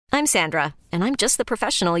I'm Sandra, and I'm just the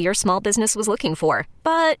professional your small business was looking for.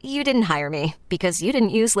 But you didn't hire me because you didn't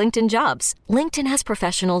use LinkedIn Jobs. LinkedIn has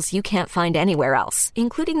professionals you can't find anywhere else,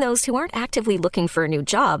 including those who aren't actively looking for a new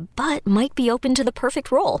job, but might be open to the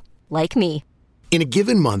perfect role, like me. In a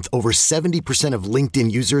given month, over 70% of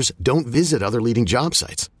LinkedIn users don't visit other leading job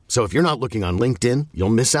sites. So if you're not looking on LinkedIn, you'll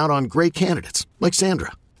miss out on great candidates like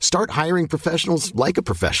Sandra. Start hiring professionals like a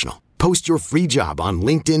professional. Post your free job on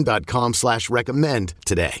linkedin.com/recommend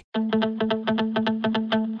today.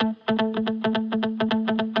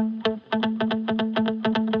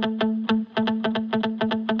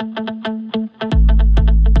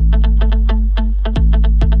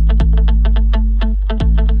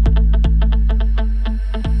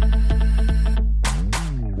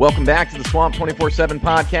 Welcome back to the Swamp 24/7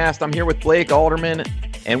 podcast. I'm here with Blake Alderman,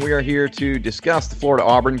 and we are here to discuss the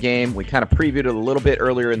Florida-Auburn game. We kind of previewed it a little bit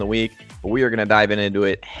earlier in the week, but we are going to dive into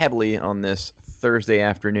it heavily on this Thursday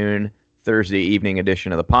evening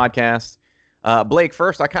edition of the podcast. Blake,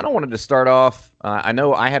 first, I kind of wanted to start off. I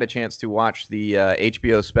know I had a chance to watch the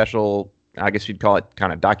HBO special, I guess you'd call it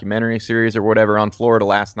kind of documentary series or whatever, on Florida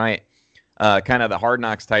last night, kind of the Hard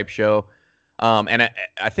Knocks type show. And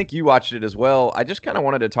I think you watched it as well. I just kind of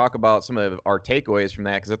wanted to talk about some of our takeaways from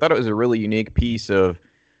that because I thought it was a really unique piece of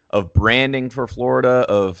branding for Florida,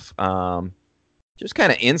 of just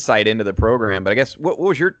kind of insight into the program. But I guess what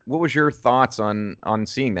was your thoughts on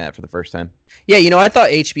seeing that for the first time? Yeah, I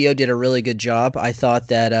thought HBO did a really good job. I thought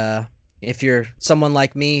that if you're someone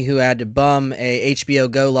like me who had to bum a HBO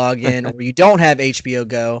Go login or you don't have HBO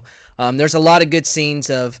Go, there's a lot of good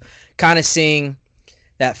scenes of kind of seeing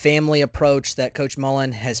that family approach that Coach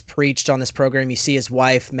Mullen has preached on this program. You see his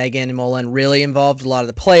wife, Megan Mullen, really involved a lot of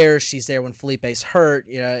the players. She's there when Felipe's hurt.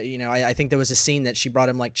 I think there was a scene that she brought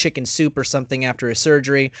him like chicken soup or something after his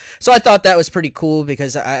surgery. So I thought that was pretty cool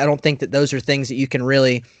because I don't think that those are things that you can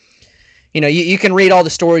really, you can read all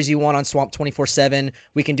the stories you want on Swamp 24/7.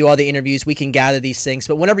 We can do all the interviews. We can gather these things.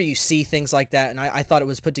 But whenever you see things like that, and I thought it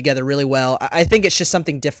was put together really well, I think it's just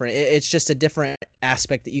something different. It's just a different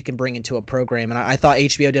aspect that you can bring into a program. And I thought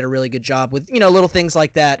HBO did a really good job with, little things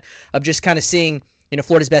like that of just kind of seeing,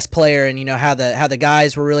 Florida's best player and, how the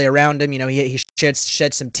guys were really around him. He shed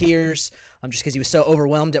some tears just because he was so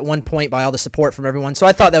overwhelmed at one point by all the support from everyone. So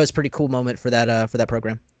I thought that was a pretty cool moment for that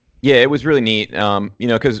program. Yeah, it was really neat,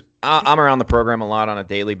 because I'm around the program a lot on a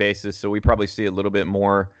daily basis, so we probably see a little bit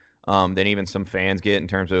more than even some fans get in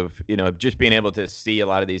terms of, just being able to see a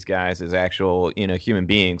lot of these guys as actual, human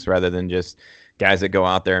beings rather than just guys that go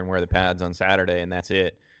out there and wear the pads on Saturday and that's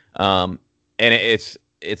it. And it's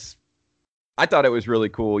I thought it was really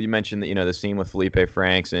cool. You mentioned that, the scene with Felipe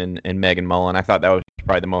Franks and Megan Mullen. I thought that was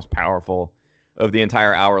probably the most powerful of the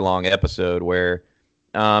entire hour-long episode where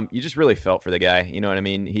you just really felt for the guy. You know what I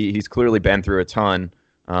mean? He's clearly been through a ton.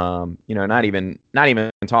 Not even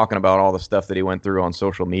talking about all the stuff that he went through on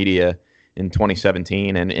social media in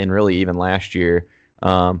 2017 and really even last year.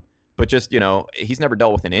 But just, he's never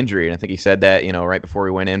dealt with an injury. And I think he said that, right before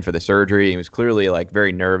he went in for the surgery. He was clearly like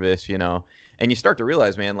very nervous, and you start to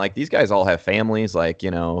realize, man, like these guys all have families. Like, I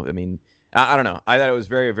don't know. I thought it was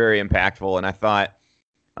very, very impactful. And I thought,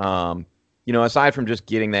 aside from just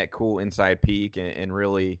getting that cool inside peek and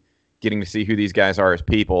really getting to see who these guys are as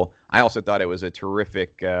people, I also thought it was a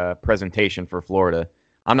terrific presentation for Florida.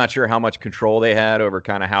 I'm not sure how much control they had over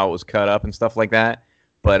kind of how it was cut up and stuff like that.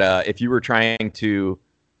 But if you were trying to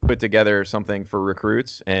put together something for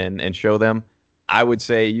recruits and show them, I would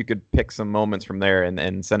say you could pick some moments from there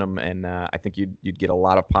and send them, and I think you'd get a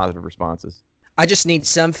lot of positive responses. I just need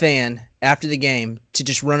some fan after the game to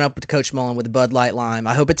just run up with Coach Mullen with a Bud Light Lime.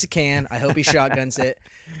 I hope it's a can. I hope he shotguns it.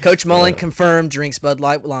 Coach Mullen confirmed drinks Bud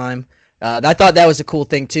Light Lime. I thought that was a cool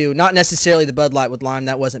thing too. Not necessarily the Bud Light with lime.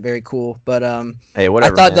 That wasn't very cool. But hey,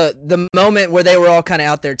 whatever, I thought the moment where they were all kind of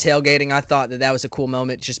out there tailgating, I thought that was a cool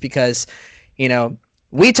moment just because,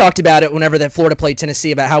 we talked about it whenever that Florida played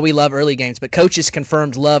Tennessee about how we love early games, but coaches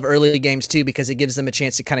confirmed love early games too because it gives them a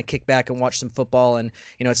chance to kind of kick back and watch some football, and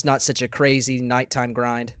it's not such a crazy nighttime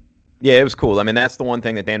grind. Yeah, it was cool. I mean, that's the one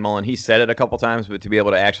thing that Dan Mullen, he said it a couple times, but to be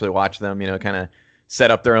able to actually watch them, kind of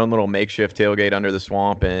set up their own little makeshift tailgate under the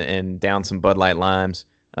swamp and down some Bud Light Limes.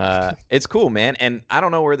 It's cool, man. And I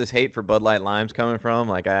don't know where this hate for Bud Light Lime's coming from.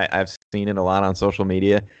 Like I've seen it a lot on social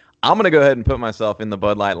media. I'm going to go ahead and put myself in the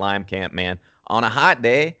Bud Light Lime camp, man. On a hot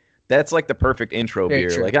day, that's like the perfect intro Very beer.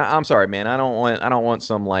 true. Like I'm sorry, man. I don't want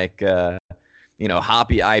some like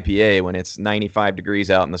hoppy IPA when it's 95 degrees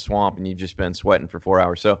out in the swamp and you've just been sweating for 4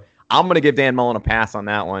 hours. So I'm going to give Dan Mullen a pass on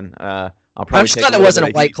that one. I'll probably I'm just glad it wasn't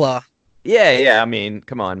a White Claw. Yeah. I mean,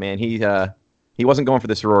 come on, man. He wasn't going for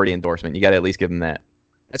the sorority endorsement. You got to at least give him that.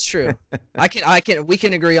 That's true. We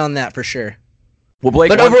can agree on that for sure. Well, Blake,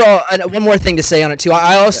 but overall, one more thing to say on it too.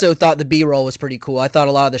 I also thought the B-roll was pretty cool. I thought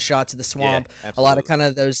a lot of the shots of the swamp, a lot of kind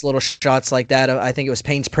of those little shots like that. I think it was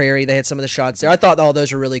Payne's Prairie. They had some of the shots there. I thought all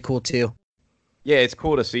those were really cool too. Yeah, it's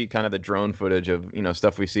cool to see kind of the drone footage of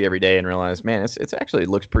stuff we see every day and realize, man, it's actually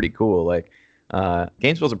looks pretty cool. Like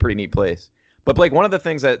Gainesville's a pretty neat place. But Blake, one of the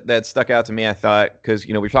things that stuck out to me, I thought, because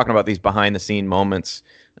we're talking about these behind the scene moments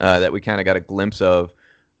that we kind of got a glimpse of.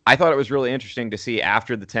 I thought it was really interesting to see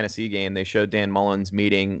after the Tennessee game, they showed Dan Mullen's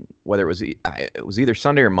meeting, whether it was either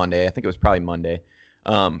Sunday or Monday. I think it was probably Monday.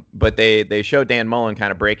 But they showed Dan Mullen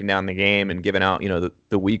kind of breaking down the game and giving out,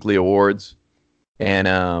 the weekly awards.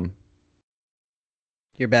 And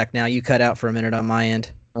you're back now. You cut out for a minute on my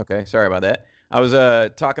end. Okay, sorry about that. I was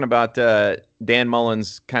talking about Dan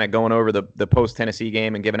Mullen's kind of going over the post-Tennessee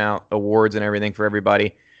game and giving out awards and everything for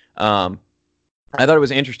everybody. I thought it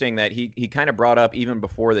was interesting that he kind of brought up even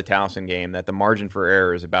before the Towson game that the margin for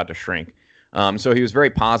error is about to shrink. So he was very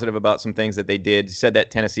positive about some things that they did. He said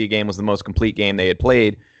that Tennessee game was the most complete game they had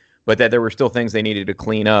played, but that there were still things they needed to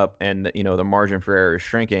clean up, and the margin for error is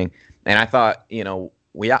shrinking. And I thought,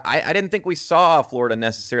 I didn't think we saw Florida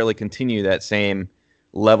necessarily continue that same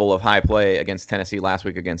level of high play against Tennessee last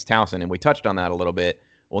week against Towson, and we touched on that a little bit.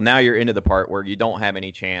 Well, now you're into the part where you don't have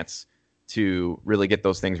any chance to really get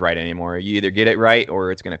those things right anymore. You either get it right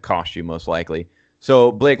or it's going to cost you most likely. So,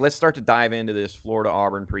 Blake, let's start to dive into this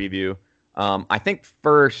Florida-Auburn preview. I think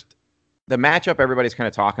first, the matchup everybody's kind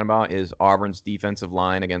of talking about is Auburn's defensive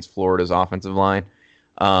line against Florida's offensive line.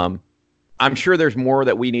 I'm sure there's more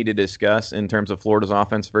that we need to discuss in terms of Florida's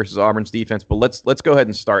offense versus Auburn's defense, but let's go ahead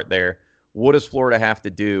and start there. What does Florida have to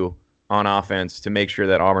do on offense to make sure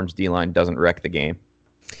that Auburn's D-line doesn't wreck the game?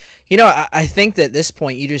 I think that at this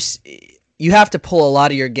point you have to pull a lot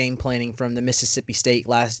of your game planning from the Mississippi State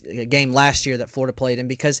game last year that Florida played in,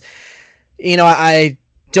 because I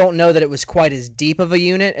don't know that it was quite as deep of a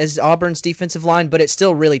unit as Auburn's defensive line, but it's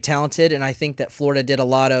still really talented, and I think that Florida did a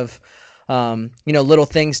lot of little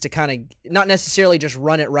things to kind of not necessarily just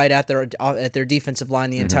run it right at their defensive line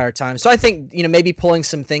the entire time. So I think, maybe pulling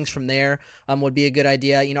some things from there would be a good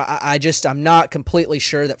idea. I'm not completely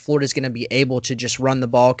sure that Florida's going to be able to just run the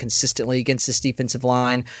ball consistently against this defensive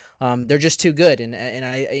line. They're just too good. And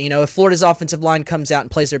if Florida's offensive line comes out and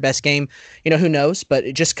plays their best game, who knows?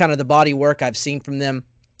 But just kind of the body work I've seen from them,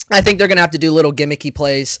 I think they're going to have to do little gimmicky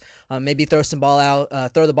plays, maybe throw the ball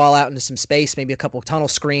out into some space, maybe a couple of tunnel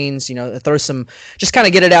screens, just kind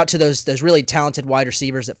of get it out to those really talented wide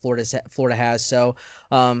receivers that Florida has. So,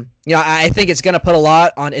 I think it's going to put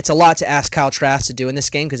it's a lot to ask Kyle Trask to do in this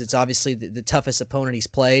game, because it's obviously the toughest opponent he's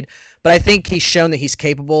played. But I think he's shown that he's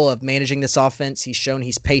capable of managing this offense. He's shown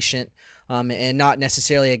he's patient, and not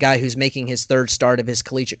necessarily a guy who's making his third start of his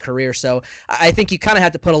collegiate career. So I think you kind of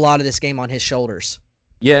have to put a lot of this game on his shoulders.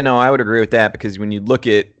 Yeah, no, I would agree with that, because when you look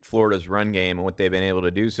at Florida's run game and what they've been able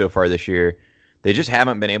to do so far this year, they just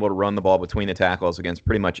haven't been able to run the ball between the tackles against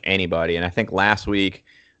pretty much anybody. And I think last week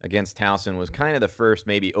against Towson was kind of the first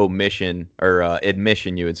maybe omission or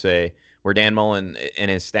admission, you would say, where Dan Mullen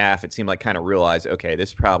and his staff, it seemed like, kind of realized, okay,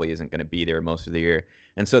 this probably isn't going to be there most of the year.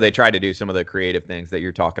 And so they tried to do some of the creative things that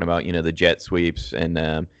you're talking about, the jet sweeps and,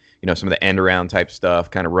 some of the end around type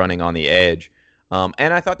stuff, kind of running on the edge.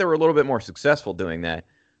 And I thought they were a little bit more successful doing that.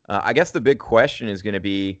 I guess the big question is going to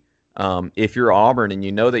be, if you're Auburn and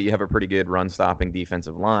you know that you have a pretty good run-stopping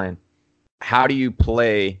defensive line, how do you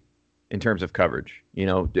play in terms of coverage?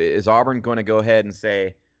 Is Auburn going to go ahead and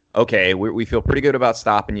say, okay, we feel pretty good about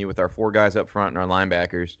stopping you with our 4 guys up front and our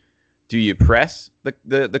linebackers. Do you press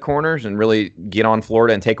the corners and really get on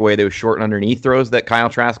Florida and take away those short and underneath throws that Kyle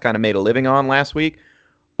Trask kind of made a living on last week?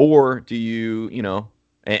 Or do you,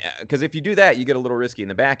 because if you do that, you get a little risky in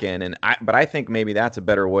the back end. But I think maybe that's a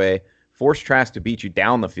better way. Force Trask to beat you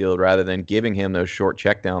down the field rather than giving him those short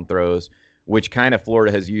check down throws, which kind of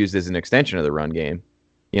Florida has used as an extension of the run game.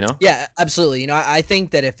 Yeah, absolutely. I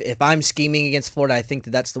think that if I'm scheming against Florida, I think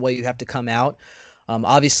that that's the way you have to come out.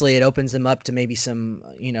 Obviously, it opens them up to maybe some,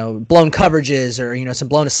 blown coverages or, some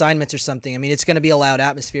blown assignments or something. I mean, it's going to be a loud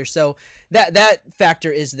atmosphere. So that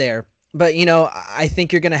factor is there. But, I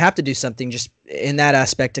think you're going to have to do something just in that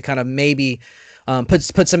aspect to kind of maybe put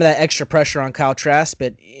some of that extra pressure on Kyle Trask.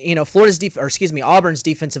 But, Auburn's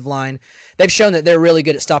defensive line, they've shown that they're really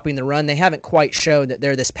good at stopping the run. They haven't quite shown that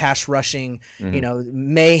they're this pass rushing,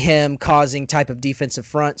 mayhem causing type of defensive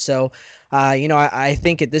front. So, I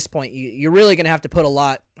think at this point, you're really going to have to put a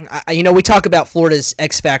lot. We talk about Florida's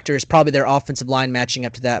X factor is probably their offensive line matching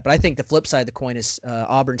up to that. But I think the flip side of the coin is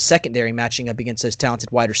Auburn's secondary matching up against those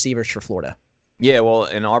talented wide receivers for Florida. Yeah, well,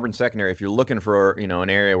 in Auburn secondary, if you're looking for, an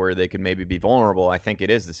area where they could maybe be vulnerable, I think it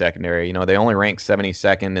is the secondary. They only rank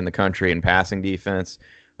 72nd in the country in passing defense.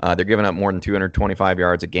 They're giving up more than 225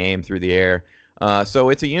 yards a game through the air. So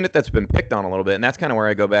it's a unit that's been picked on a little bit, and that's kind of where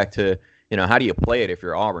I go back to, how do you play it if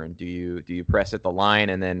you're Auburn? Do you press at the line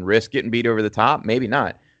and then risk getting beat over the top? Maybe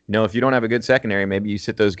not. If you don't have a good secondary, maybe you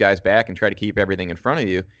sit those guys back and try to keep everything in front of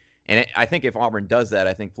you. And I think if Auburn does that,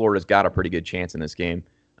 I think Florida's got a pretty good chance in this game.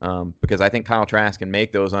 Because I think Kyle Trask can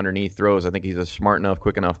make those underneath throws. I think he's a smart enough,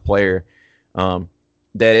 quick enough player.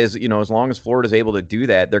 That is, as long as Florida's able to do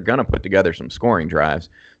that, they're going to put together some scoring drives.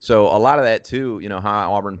 So a lot of that, too,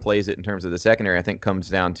 how Auburn plays it in terms of the secondary, I think comes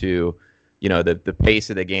down to, the pace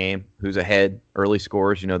of the game, who's ahead, early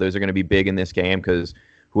scores. Those are going to be big in this game because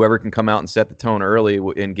whoever can come out and set the tone early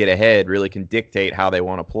and get ahead really can dictate how they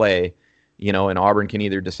want to play. And Auburn can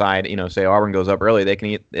either decide, say Auburn goes up early, they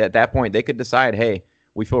can, at that point, they could decide, hey,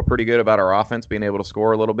 we feel pretty good about our offense being able to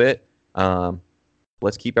score a little bit.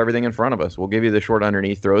 Let's keep everything in front of us. We'll give you the short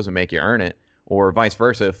underneath throws and make you earn it. Or vice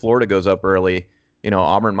versa, if Florida goes up early,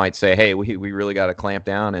 Auburn might say, hey, we really got to clamp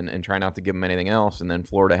down and try not to give them anything else. And then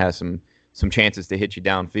Florida has some chances to hit you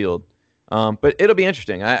downfield. But it'll be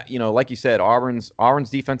interesting. Like you said, Auburn's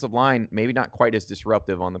defensive line maybe not quite as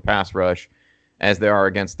disruptive on the pass rush as they are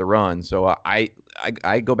against the run. So I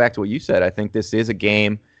go back to what you said. I think this is a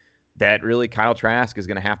game that really Kyle Trask is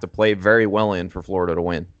going to have to play very well in for Florida to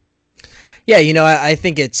win. Yeah, I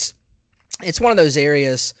think it's one of those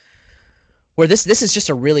areas where this is just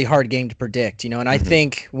a really hard game to predict, and I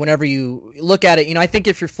think whenever you look at it, I think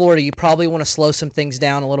if you're Florida, you probably want to slow some things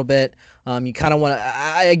down a little bit. You kind of want to,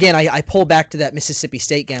 I pull back to that Mississippi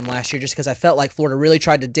State game last year just because I felt like Florida really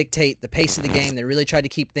tried to dictate the pace of the game. They really tried to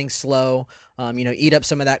keep things slow, eat up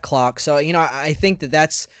some of that clock. So, I think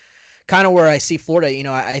that's kind of where I see Florida.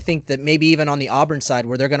 I think that maybe even on the Auburn side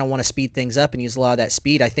where they're going to want to speed things up and use a lot of that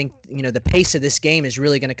speed, I think, the pace of this game is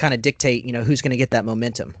really going to kind of dictate, who's going to get that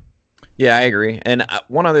momentum. Yeah, I agree. And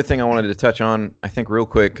one other thing I wanted to touch on, I think real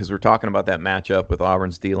quick, because we're talking about that matchup with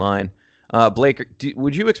Auburn's D-line. Blake,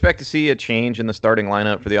 would you expect to see a change in the starting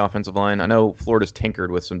lineup for the offensive line? I know Florida's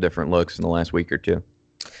tinkered with some different looks in the last week or two.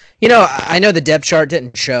 I know the depth chart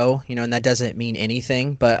didn't show, and that doesn't mean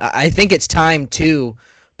anything, but I think it's time to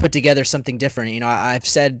put together something different.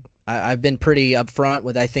 I've been pretty upfront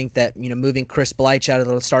with, I think that, moving Chris Bleich out of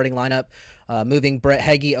the starting lineup, moving Brett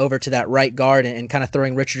Heggie over to that right guard and kind of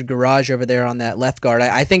throwing Richard Garage over there on that left guard.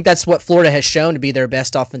 I think that's what Florida has shown to be their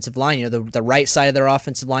best offensive line. The right side of their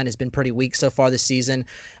offensive line has been pretty weak so far this season.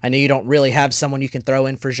 I know you don't really have someone you can throw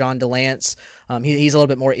in for Jean Delance. He's a little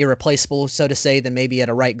bit more irreplaceable, so to say, than maybe at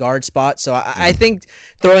a right guard spot. So I think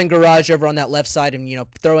throwing Garage over on that left side and,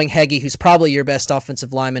 throwing Heggie, who's probably your best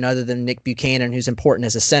offensive lineman other than Nick Buchanan, who's important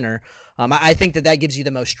as a center, I think that gives you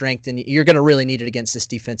the most strength, and you're going to really need it against this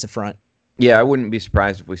defensive front. Yeah, I wouldn't be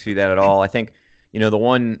surprised if we see that at all. I think, the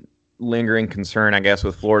one lingering concern, I guess,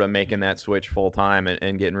 with Florida making that switch full-time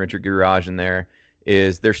and getting Richard Garage in there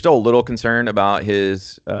is they're still a little concerned about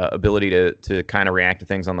his ability to kind of react to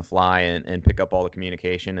things on the fly and pick up all the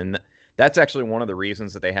communication. And that's actually one of the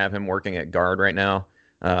reasons that they have him working at guard right now.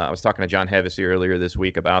 I was talking to John Hevesy earlier this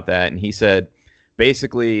week about that, and he said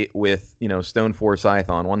basically with, Stone Forsythe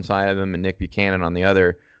on one side of him and Nick Buchanan on the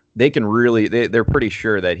other, they can really they're pretty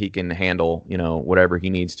sure that he can handle whatever he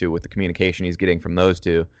needs to with the communication he's getting from those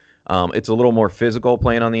two. It's a little more physical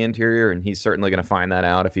playing on the interior, and he's certainly going to find that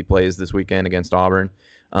out if he plays this weekend against Auburn.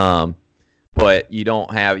 But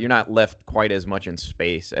you're not left quite as much in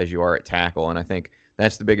space as you are at tackle, and I think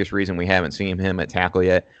that's the biggest reason we haven't seen him at tackle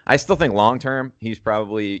yet. I still think long term he's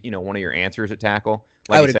probably one of your answers at tackle.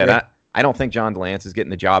 Like I said, I don't think John Delance is getting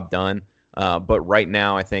the job done. But right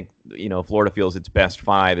now, I think, Florida feels its best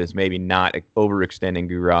five is maybe not overextending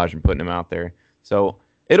Garage and putting him out there. So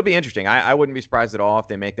it'll be interesting. I wouldn't be surprised at all if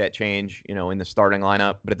they make that change, in the starting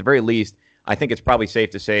lineup. But at the very least, I think it's probably safe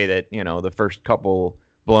to say that, the first couple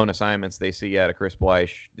blown assignments they see out of Chris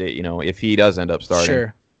Bleich, that, if he does end up starting,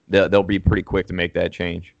 sure, they'll be pretty quick to make that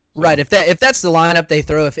change. So. Right. If that's the lineup they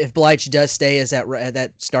throw, if Bleich does stay as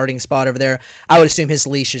that starting spot over there, I would assume his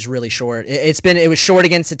leash is really short. It was short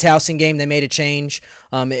against the Towson game. They made a change.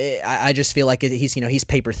 I just feel like he's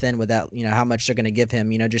paper thin with that. How much they're going to give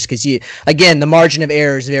him. Just because again, the margin of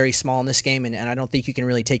error is very small in this game, and I don't think you can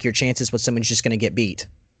really take your chances with someone who's just going to get beat.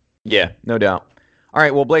 Yeah, no doubt. All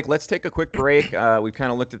right, well, Blake, let's take a quick break. We've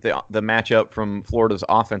kind of looked at the matchup from Florida's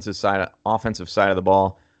offensive side of the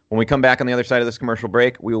ball. When we come back on the other side of this commercial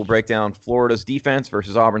break, we will break down Florida's defense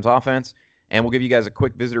versus Auburn's offense, and we'll give you guys a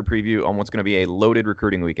quick visitor preview on what's going to be a loaded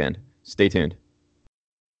recruiting weekend. Stay tuned.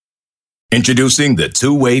 Introducing the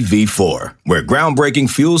Two-Way V4, where groundbreaking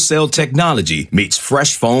fuel cell technology meets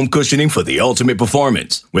fresh foam cushioning for the ultimate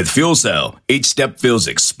performance. With Fuel Cell, each step feels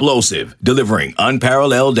explosive, delivering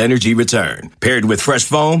unparalleled energy return. Paired with fresh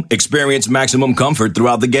foam, experience maximum comfort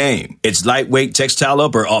throughout the game. Its lightweight textile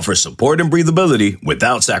upper offers support and breathability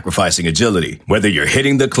without sacrificing agility. Whether you're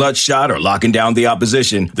hitting the clutch shot or locking down the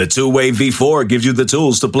opposition, the Two-Way V4 gives you the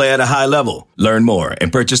tools to play at a high level. Learn more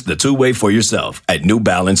and purchase the Two-Way for yourself at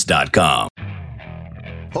newbalance.com.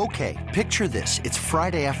 Okay, picture this. It's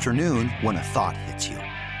Friday afternoon when a thought hits you.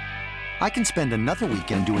 I can spend another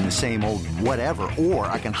weekend doing the same old whatever, or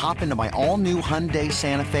I can hop into my all-new Hyundai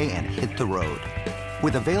Santa Fe and hit the road.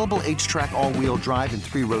 With available H-Track all-wheel drive and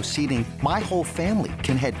 3-row seating, my whole family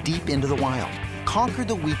can head deep into the wild. Conquer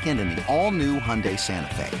the weekend in the all-new Hyundai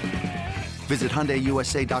Santa Fe. Visit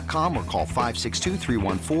HyundaiUSA.com or call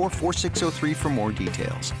 562-314-4603 for more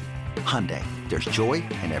details. Hyundai, there's joy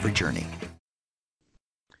in every journey.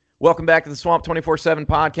 Welcome back to the Swamp 24/7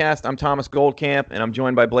 podcast. I'm Thomas Goldcamp, and I'm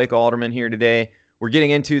joined by Blake Alderman here today. We're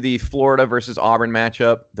getting into the Florida versus Auburn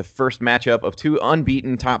matchup, the first matchup of two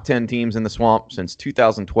unbeaten top 10 teams in the Swamp since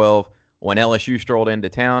 2012 when LSU strolled into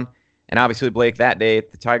town. And obviously, Blake, that day,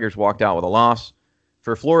 the Tigers walked out with a loss.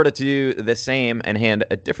 For Florida to do the same and hand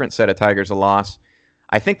a different set of Tigers a loss,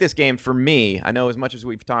 I think this game, for me, I know as much as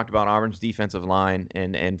we've talked about Auburn's defensive line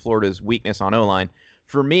and Florida's weakness on O-line,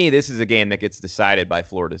 for me, this is a game that gets decided by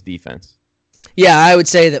Florida's defense. Yeah, I would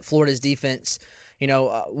say that Florida's defense,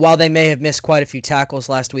 while they may have missed quite a few tackles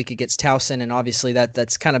last week against Towson, and obviously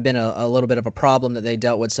that's kind of been a little bit of a problem that they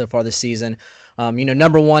dealt with so far this season.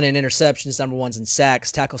 Number one in interceptions, number one's in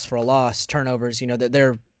sacks, tackles for a loss, turnovers,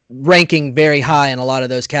 they're ranking very high in a lot of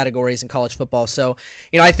those categories in college football. So,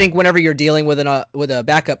 I think whenever you're dealing with a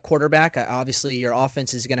backup quarterback, obviously your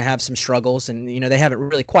offense is going to have some struggles, and they haven't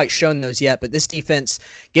really quite shown those yet. But this defense,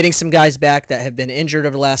 getting some guys back that have been injured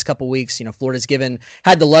over the last couple of weeks, Florida's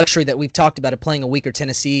had the luxury that we've talked about of playing a weaker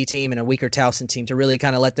Tennessee team and a weaker Towson team to really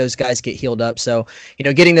kind of let those guys get healed up. So,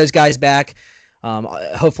 getting those guys back.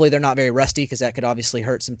 Hopefully they're not very rusty because that could obviously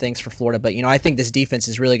hurt some things for Florida. But, I think this defense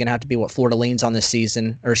is really going to have to be what Florida leans on this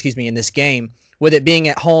season, in this game. With it being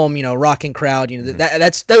at home, rocking crowd,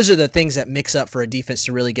 those are the things that mix up for a defense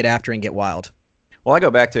to really get after and get wild. Well, I go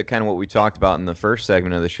back to kind of what we talked about in the first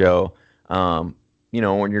segment of the show.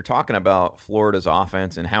 When you're talking about Florida's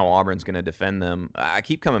offense and how Auburn's going to defend them, I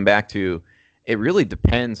keep coming back to it really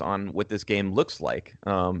depends on what this game looks like.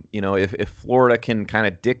 If Florida can kind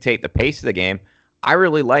of dictate the pace of the game, I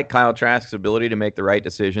really like Kyle Trask's ability to make the right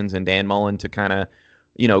decisions and Dan Mullen to kind of,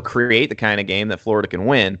 create the kind of game that Florida can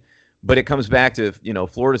win. But it comes back to,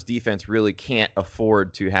 Florida's defense really can't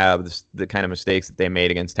afford to have the kind of mistakes that they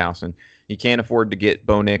made against Towson. You can't afford to get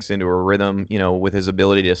Bo Nix into a rhythm, with his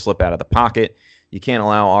ability to slip out of the pocket. You can't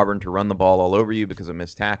allow Auburn to run the ball all over you because of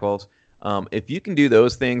missed tackles. If you can do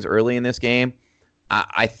those things early in this game,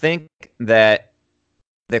 I think that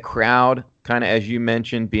the crowd, kind of as you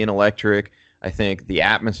mentioned, being electric, I think the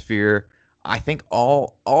atmosphere, I think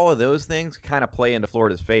all of those things kind of play into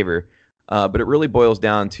Florida's favor. But it really boils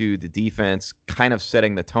down to the defense kind of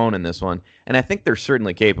setting the tone in this one. And I think they're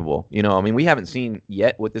certainly capable. We haven't seen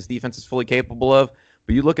yet what this defense is fully capable of.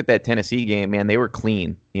 But you look at that Tennessee game, man, they were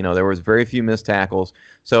clean. There was very few missed tackles.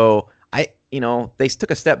 So they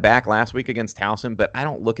took a step back last week against Towson, but I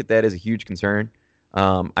don't look at that as a huge concern.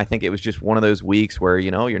 I think it was just one of those weeks where,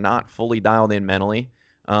 you're not fully dialed in mentally.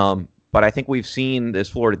 But I think we've seen this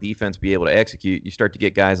Florida defense be able to execute. You start to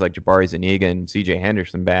get guys like Jabari Zuniga and C.J.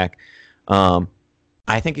 Henderson back.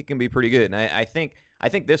 I think it can be pretty good. And I think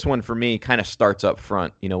this one for me kind of starts up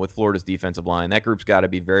front, with Florida's defensive line. That group's got to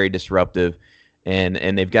be very disruptive,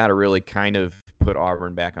 and they've got to really kind of put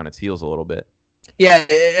Auburn back on its heels a little bit. Yeah,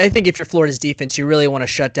 I think if you're Florida's defense, you really want to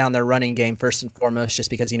shut down their running game first and foremost, just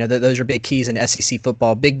because, those are big keys in SEC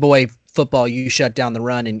football. Big boy football, you shut down the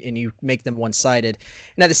run and you make them one-sided.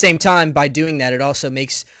 And at the same time, by doing that, it also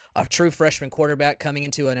makes a true freshman quarterback coming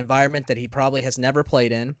into an environment that he probably has never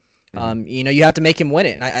played in. You have to make him win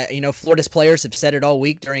it. And Florida's players have said it all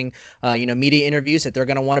week during, media interviews that they're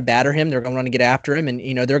going to want to batter him. They're going to want to get after him. And,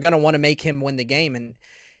 they're going to want to make him win the game. And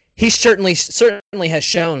he certainly has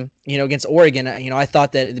shown, against Oregon. I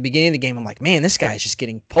thought that at the beginning of the game, I'm like, man, this guy's just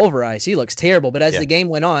getting pulverized. He looks terrible. But as the game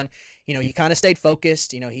went on, he kind of stayed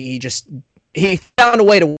focused. He found a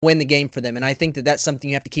way to win the game for them. And I think that that's something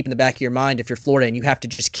you have to keep in the back of your mind if you're Florida, and you have to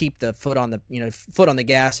just keep the foot on the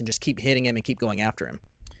gas and just keep hitting him and keep going after him.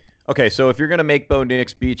 Okay, so if you're going to make Bo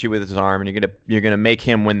Nix beat you with his arm, and you're gonna make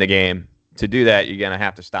him win the game, to do that, you're going to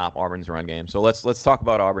have to stop Auburn's run game. So let's talk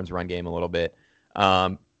about Auburn's run game a little bit.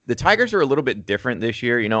 the Tigers are a little bit different this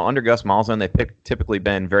year. Under Gus Malzahn, they've typically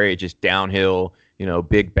been very just downhill,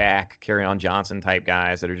 big back, carry on Johnson type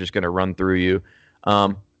guys that are just going to run through you.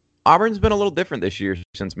 Auburn's been a little different this year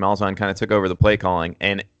since Malzahn kind of took over the play calling.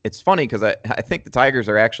 And it's funny because I think the Tigers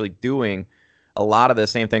are actually doing a lot of the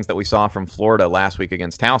same things that we saw from Florida last week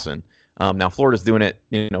against Towson. Now, Florida's doing it,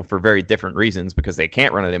 for very different reasons because they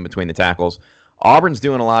can't run it in between the tackles. Auburn's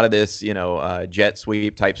doing a lot of this, jet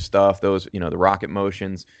sweep type stuff, those, the rocket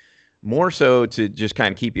motions, more so to just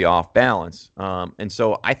kind of keep you off balance. And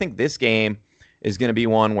so I think this game is going to be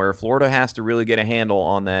one where Florida has to really get a handle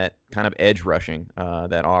on that kind of edge rushing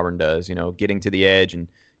that Auburn does, getting to the edge and,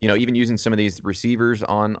 even using some of these receivers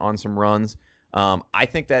on some runs. I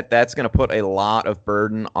think that's going to put a lot of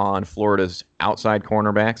burden on Florida's outside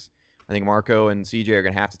cornerbacks. I think Marco and CJ are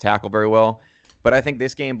going to have to tackle very well. But I think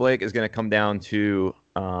this game, Blake, is going to come down to,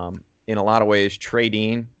 in a lot of ways, Trey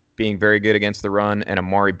Dean being very good against the run, and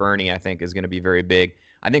Amari Burney, I think, is going to be very big.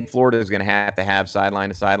 I think Florida is going to have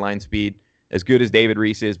sideline-to-sideline speed. As good as David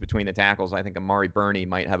Reese is between the tackles, I think Amari Burney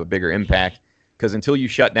might have a bigger impact because until you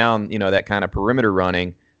shut down, that kind of perimeter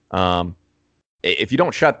running, if you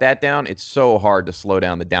don't shut that down, it's so hard to slow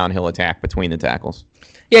down the downhill attack between the tackles.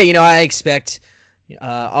 Yeah, I expect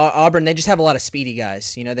Auburn, they just have a lot of speedy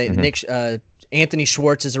guys. Anthony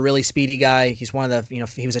Schwartz is a really speedy guy. He's one of the,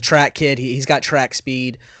 he was a track kid. He's got track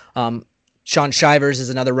speed. Sean Shivers is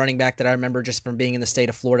another running back that I remember just from being in the state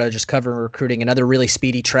of Florida, just covering recruiting, another really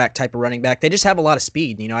speedy track type of running back. They just have a lot of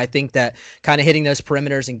speed. I think that kind of hitting those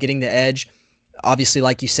perimeters and getting the edge, obviously,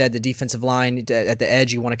 like you said, the defensive line at the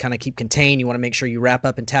edge, you want to kind of keep contained. You want to make sure you wrap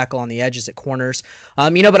up and tackle on the edges at corners.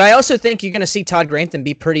 But I also think you're going to see Todd Grantham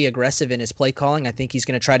be pretty aggressive in his play calling. I think he's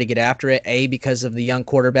going to try to get after it, because of the young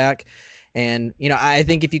quarterback. And, I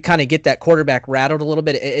think if you kind of get that quarterback rattled a little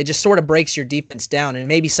bit, it just sort of breaks your defense down. And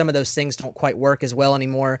maybe some of those things don't quite work as well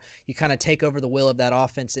anymore. You kind of take over the will of that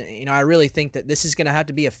offense. And, I really think that this is going to have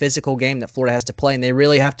to be a physical game that Florida has to play. And they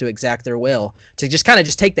really have to exact their will to just kind of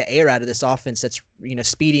just take the air out of this offense that's,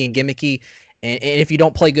 speedy and gimmicky. And if you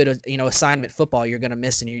don't play good, assignment football, you're going to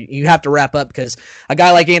miss. And you have to wrap up because a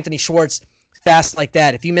guy like Anthony Schwartz, fast like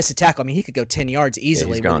that, if you miss a tackle, he could go 10 yards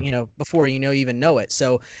easily, before you even know it.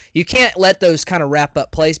 So you can't let those kind of wrap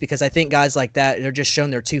up plays because I think guys like that, they're just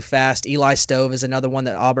shown they're too fast. Eli Stove is another one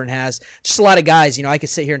that Auburn has. Just a lot of guys, I could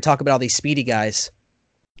sit here and talk about all these speedy guys.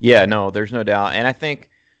 Yeah, no, there's no doubt. And I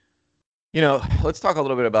think, let's talk a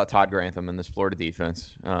little bit about Todd Grantham and this Florida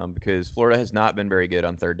defense because Florida has not been very good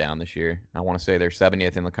on third down this year. I want to say they're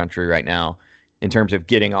 70th in the country right now in terms of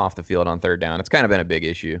getting off the field on third down. It's kind of been a big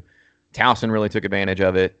issue. Towson really took advantage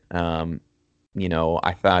of it.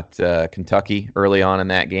 I thought Kentucky early on in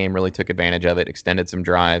that game really took advantage of it, extended some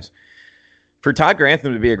drives. For Todd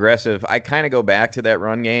Grantham to be aggressive, I kind of go back to that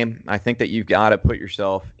run game. I think that you've got to put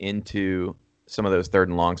yourself into some of those third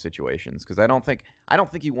and long situations because I don't think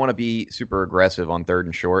you want to be super aggressive on third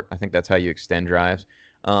and short. I think that's how you extend drives.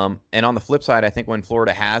 And on the flip side, I think when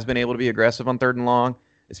Florida has been able to be aggressive on third and long,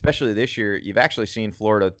 especially this year, you've actually seen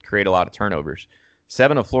Florida create a lot of turnovers.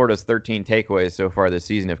 7 of Florida's 13 takeaways so far this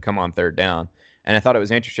season have come on third down. And I thought it was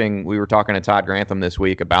interesting. We were talking to Todd Grantham this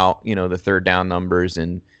week about, the third down numbers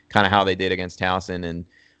and kind of how they did against Towson.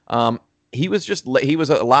 And he was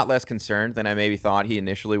a lot less concerned than I maybe thought he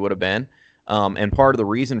initially would have been. And part of the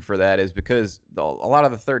reason for that is because a lot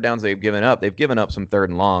of the third downs they've given up some third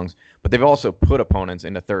and longs, but they've also put opponents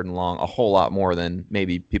into third and long a whole lot more than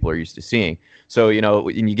maybe people are used to seeing. So,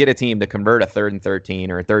 when you get a team to convert a 3rd and 13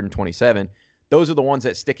 or a 3rd and 27, those are the ones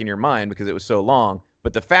that stick in your mind because it was so long.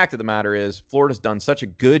 But the fact of the matter is Florida's done such a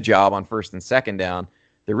good job on 1st and 2nd down.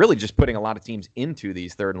 They're really just putting a lot of teams into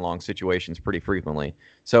these 3rd and long situations pretty frequently.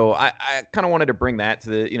 So I kind of wanted to bring that to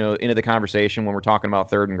the, into the conversation when we're talking about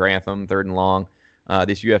 3rd and Grantham, 3rd and long,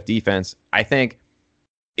 this UF defense. I think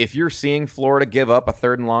if you're seeing Florida give up a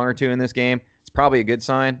 3rd and long or 2 in this game, it's probably a good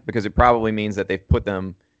sign because it probably means that they've put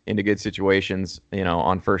them into good situations,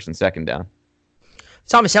 on 1st and 2nd down.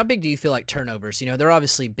 Thomas, how big do you feel like turnovers? They're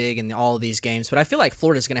obviously big in all of these games, but I feel like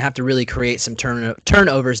Florida's going to have to really create some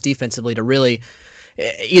turnovers defensively to really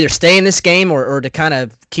either stay in this game or to kind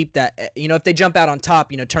of keep that, if they jump out on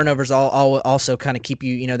top, turnovers all also kind of keep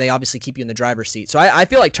you, they obviously keep you in the driver's seat. So I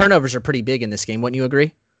feel like turnovers are pretty big in this game. Wouldn't you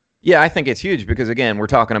agree? Yeah, I think it's huge because, again, we're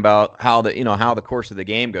talking about how the course of the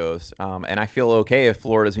game goes. And I feel okay if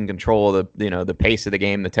Florida's in control of the pace of the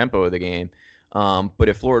game, the tempo of the game. But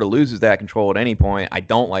if Florida loses that control at any point, I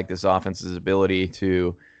don't like this offense's ability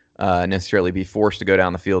to necessarily be forced to go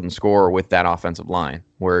down the field and score with that offensive line.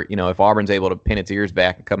 Where, if Auburn's able to pin its ears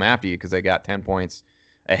back and come after you because they got 10 points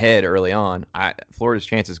ahead early on, Florida's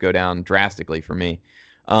chances go down drastically for me.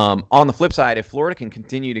 On the flip side, if Florida can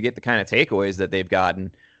continue to get the kind of takeaways that they've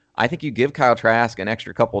gotten, I think you give Kyle Trask an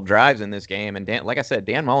extra couple drives in this game. And like I said,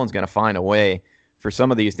 Dan Mullen's going to find a way for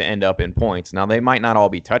some of these to end up in points. Now, they might not all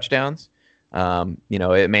be touchdowns.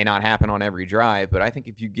 It may not happen on every drive, but I think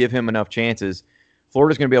if you give him enough chances,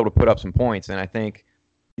 Florida's going to be able to put up some points. And I think,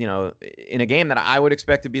 in a game that I would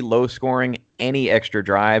expect to be low scoring, any extra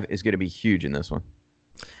drive is going to be huge in this one.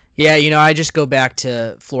 Yeah, I just go back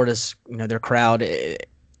to Florida's, their crowd.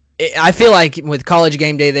 I feel like with College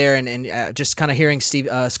Game Day there and just kind of hearing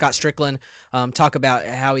Scott Strickland talk about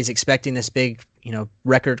how he's expecting this big,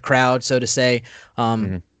 record crowd, so to say.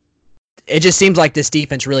 It just seems like this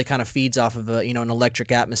defense really kind of feeds off of an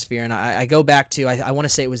electric atmosphere. And I go back to, I want to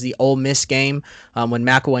say it was the Ole Miss game when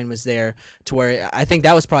McElwain was there, to where I think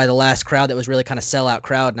that was probably the last crowd that was really kind of sellout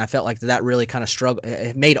crowd. And I felt like that really kind of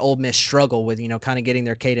it made Ole Miss struggle with, kind of getting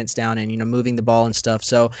their cadence down and, moving the ball and stuff.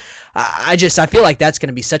 So I feel like that's going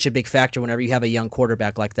to be such a big factor whenever you have a young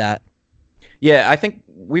quarterback like that. Yeah, I think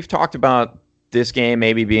we've talked about this game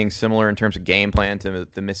maybe being similar in terms of game plan to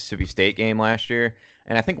the Mississippi State game last year.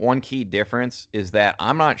 And I think one key difference is that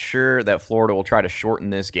I'm not sure that Florida will try to shorten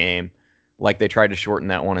this game like they tried to shorten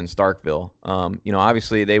that one in Starkville.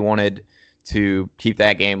 Obviously they wanted to keep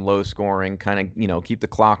that game low scoring, kind of, keep the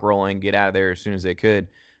clock rolling, get out of there as soon as they could.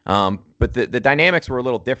 But the dynamics were a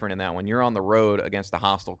little different in that one. You're on the road against a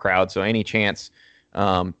hostile crowd, so any chance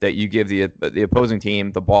that you give the opposing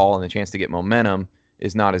team the ball and the chance to get momentum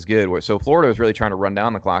is not as good. So Florida was really trying to run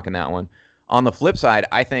down the clock in that one. On the flip side,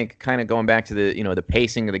 I think kind of going back to the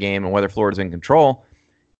pacing of the game and whether Florida's in control,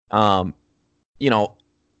 I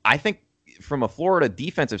think from a Florida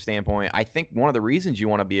defensive standpoint, I think one of the reasons you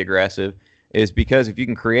want to be aggressive is because if you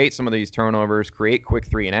can create some of these turnovers, create quick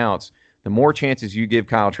 3-and-outs, the more chances you give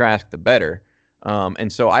Kyle Trask, the better.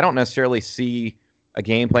 And so I don't necessarily see a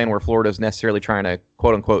game plan where Florida's necessarily trying to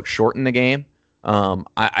quote unquote shorten the game.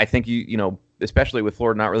 I think especially with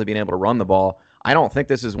Florida not really being able to run the ball, I don't think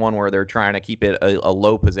this is one where they're trying to keep it a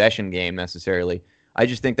low possession game necessarily. I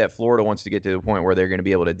just think that Florida wants to get to the point where they're going to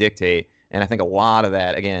be able to dictate. And I think a lot of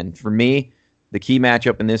that, again, for me, the key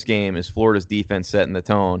matchup in this game is Florida's defense setting the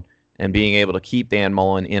tone and being able to keep Dan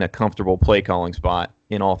Mullen in a comfortable play calling spot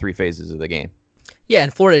in all three phases of the game. Yeah,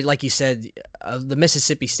 and Florida, like you said, the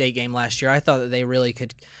Mississippi State game last year, I thought that they really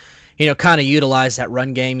could kind of utilize that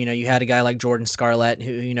run game. You had a guy like Jordan Scarlett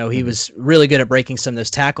who, he was really good at breaking some of those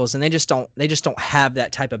tackles, and they just don't have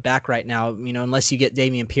that type of back right now, unless you get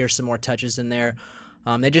Dameon Pierce some more touches in there.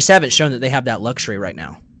 They just haven't shown that they have that luxury right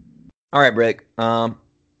now. All right, Brick.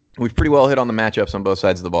 We've pretty well hit on the matchups on both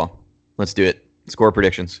sides of the ball. Let's do it. Score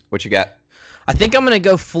predictions. What you got? I think I'm going to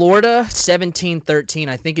go Florida 17-13.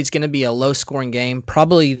 I think it's going to be a low-scoring game,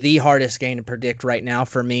 probably the hardest game to predict right now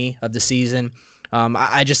for me of the season.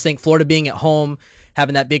 I just think Florida being at home,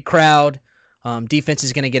 having that big crowd, defense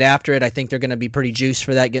is going to get after it. I think they're going to be pretty juiced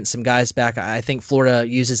for that, getting some guys back. I think Florida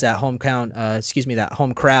uses that home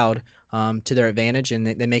crowd to their advantage, and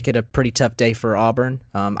they make it a pretty tough day for Auburn.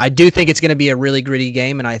 I do think it's going to be a really gritty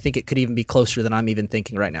game, and I think it could even be closer than I'm even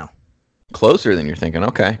thinking right now. Closer than you're thinking,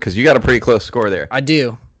 okay, because you got a pretty close score there. I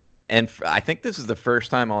do. And I think this is the first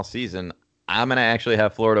time all season I'm going to actually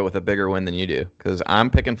have Florida with a bigger win than you do, because I'm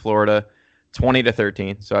picking Florida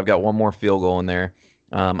 20-13, so I've got one more field goal in there.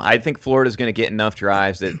 I think Florida's going to get enough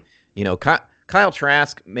drives that, Kyle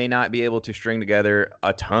Trask may not be able to string together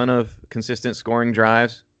a ton of consistent scoring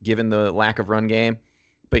drives given the lack of run game,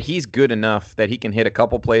 but he's good enough that he can hit a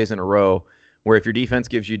couple plays in a row where if your defense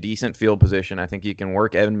gives you decent field position, I think you can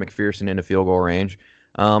work Evan McPherson into field goal range.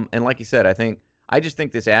 And like you said, I just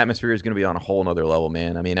think this atmosphere is going to be on a whole nother level,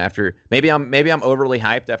 man. I mean, after maybe I'm overly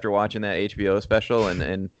hyped after watching that HBO special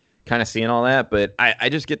and kind of seeing all that, but I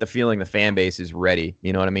just get the feeling the fan base is ready.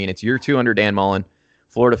 You know what I mean? It's year 2 under Dan Mullen.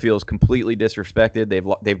 Florida feels completely disrespected.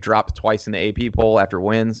 They've dropped twice in the AP poll after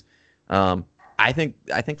wins. I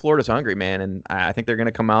think Florida's hungry, man, and I think they're going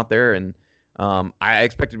to come out there and I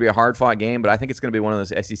expect it to be a hard-fought game, but I think it's going to be one of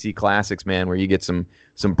those SEC classics, man, where you get some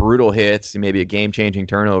brutal hits, maybe a game-changing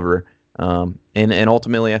turnover, and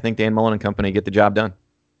ultimately I think Dan Mullen and company get the job done.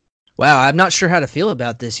 Wow, I'm not sure how to feel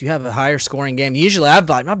about this. You have a higher scoring game. Usually I've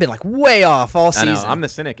been like way off all season. I know, I'm the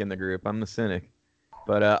cynic in the group.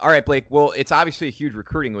 But all right, Blake. Well, it's obviously a huge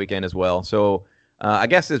recruiting weekend as well. So I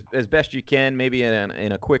guess as best you can, maybe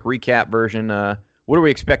in a quick recap version, what are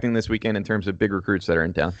we expecting this weekend in terms of big recruits that are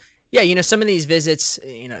in town? Yeah, some of these visits,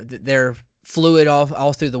 they're fluid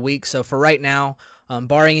all through the week. So for right now,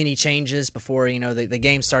 barring any changes before the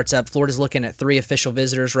game starts up, Florida's looking at 3 official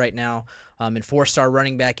visitors right now. And 4-star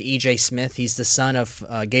running back E.J. Smith, he's the son of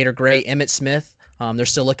Gator great Emmitt Smith. They're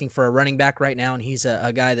still looking for a running back right now, and he's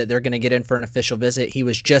a guy that they're going to get in for an official visit. He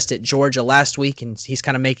was just at Georgia last week, and he's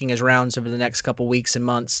kind of making his rounds over the next couple weeks and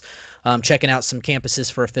months, checking out some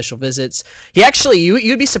campuses for official visits. He actually,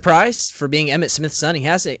 you'd be surprised for being Emmitt Smith's son. He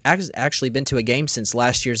hasn't actually been to a game since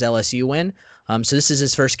last year's LSU win. So this is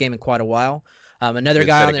his first game in quite a while. Another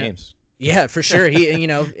guy on there. Games. Yeah, for sure.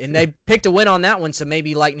 And they picked a win on that one, so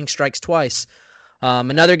maybe lightning strikes twice.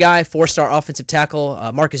 Another guy, 4-star offensive tackle,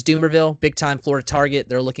 Marcus Dumerville, big-time Florida target.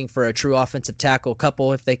 They're looking for a true offensive tackle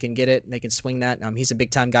couple if they can get it and they can swing that. He's a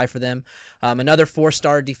big-time guy for them. Another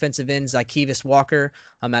 4-star defensive end, Zykevis Walker,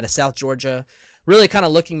 out of South Georgia. Really kind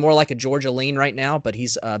of looking more like a Georgia lean right now, but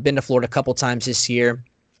he's been to Florida a couple times this year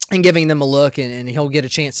and giving them a look, and he'll get a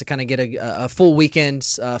chance to kind of get a full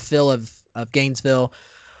weekend's fill of Gainesville.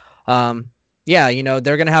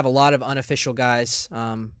 They're going to have a lot of unofficial guys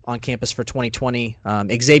on campus for 2020.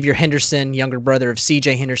 Xavier Henderson, younger brother of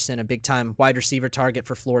C.J. Henderson, a big-time wide receiver target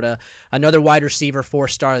for Florida. Another wide receiver,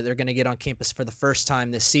 4-star, that they're going to get on campus for the first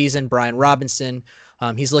time this season, Brian Robinson.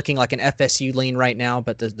 He's looking like an FSU lean right now,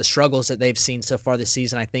 but the struggles that they've seen so far this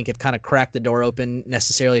season, I think, have kind of cracked the door open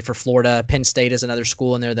necessarily for Florida. Penn State is another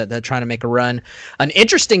school in there that they're trying to make a run. An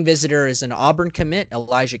interesting visitor is an Auburn commit,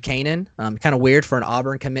 Elijah Kanan. Kind of weird for an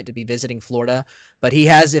Auburn commit to be visiting Florida, but he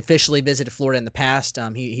has officially visited Florida in the past.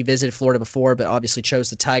 He visited Florida before, but obviously chose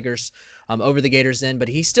the Tigers over the Gators then. But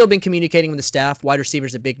he's still been communicating with the staff. Wide receiver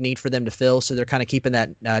is a big need for them to fill, so they're kind of keeping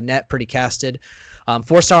that net pretty casted.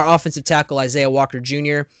 4-star offensive tackle Isaiah Walker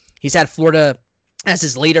Jr. He's had Florida as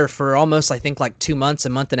his leader for almost, I think, like 2 months, a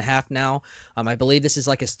month and a half now. I believe this is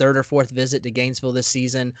like his 3rd or 4th visit to Gainesville this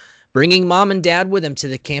season, bringing mom and dad with him to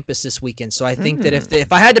the campus this weekend. So I think that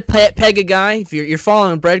if I had to peg a guy, if you're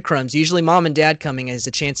following breadcrumbs, usually mom and dad coming is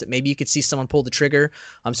a chance that maybe you could see someone pull the trigger.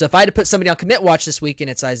 So if I had to put somebody on commit watch this weekend,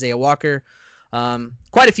 it's Isaiah Walker.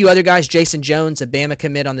 Quite a few other guys. Jason Jones, a Bama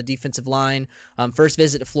commit on the defensive line. First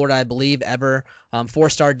visit to Florida, I believe, ever.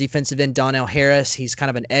 4-star defensive end Donnell Harris. He's kind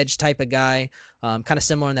of an edge type of guy. Kind of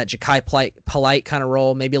similar in that Ja'Kai Polite kind of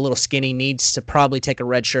role. Maybe a little skinny, needs to probably take a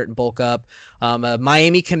red shirt and bulk up. A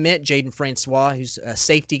Miami commit, Jaden Francois, who's a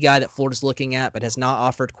safety guy that Florida's looking at but has not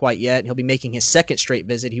offered quite yet. He'll be making his 2nd straight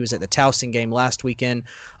visit. He was at the Towson game last weekend.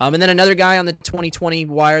 And then another guy on the 2020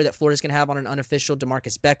 wire that Florida's going to have on an unofficial,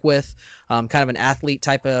 DeMarcus Beckwith, kind of an athlete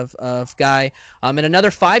type of guy. And another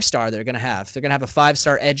 5-star they're going to have. They're going to have a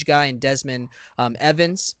 5-star edge guy in Desmond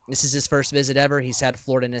Evans. This is his first visit ever. He's had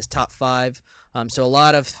Florida in his top 5. So a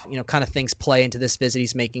lot of kind of things play into this visit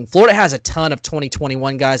he's making. Florida has a ton of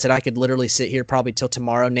 2021 guys that I could literally sit here probably till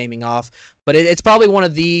tomorrow naming off. But it's probably one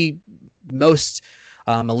of the most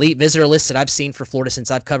elite visitor lists that I've seen for Florida since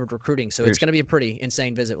I've covered recruiting. So it's going to be a pretty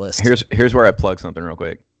insane visit list. Here's where I plug something real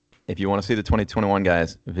quick. If you want to see the 2021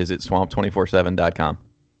 guys, visit swamp247.com.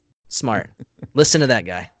 Smart. Listen to that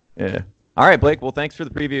guy. Yeah. All right, Blake. Well, thanks for the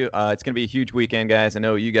preview. It's going to be a huge weekend, guys. I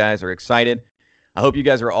know you guys are excited. I hope you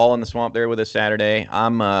guys are all in the swamp there with us Saturday.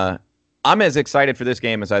 I'm as excited for this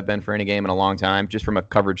game as I've been for any game in a long time, just from a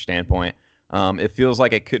coverage standpoint. It feels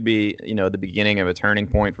like it could be, the beginning of a turning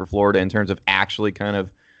point for Florida in terms of actually kind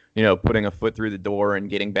of, putting a foot through the door and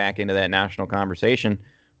getting back into that national conversation.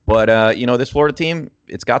 But, this Florida team,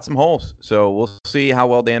 it's got some holes. So we'll see how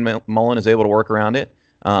well Dan Mullen is able to work around it.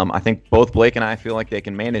 I think both Blake and I feel like they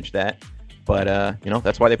can manage that. But,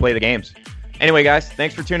 that's why they play the games. Anyway, guys,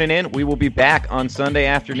 thanks for tuning in. We will be back on Sunday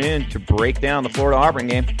afternoon to break down the Florida-Auburn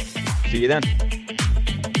game. See you then.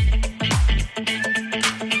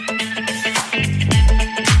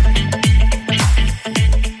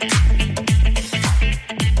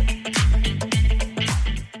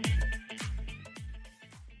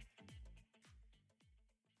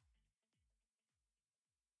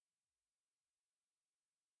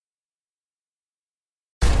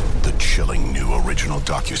 Chilling new original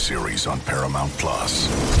docuseries on Paramount Plus.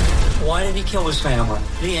 Why did he kill his family?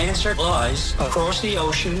 The answer lies across the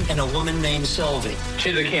ocean in a woman named Sylvie.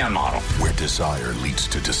 She's a Can model. Where desire leads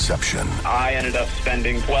to deception. I ended up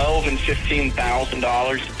spending $12,000 and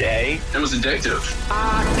 $15,000 a day. It was addictive.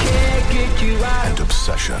 I can't get you out. And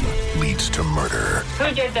obsession leads to murder.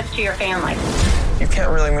 Who did this to your family? You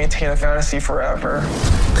can't really maintain a fantasy forever.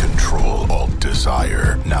 Control Alt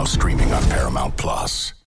Desire. Now streaming on Paramount Plus.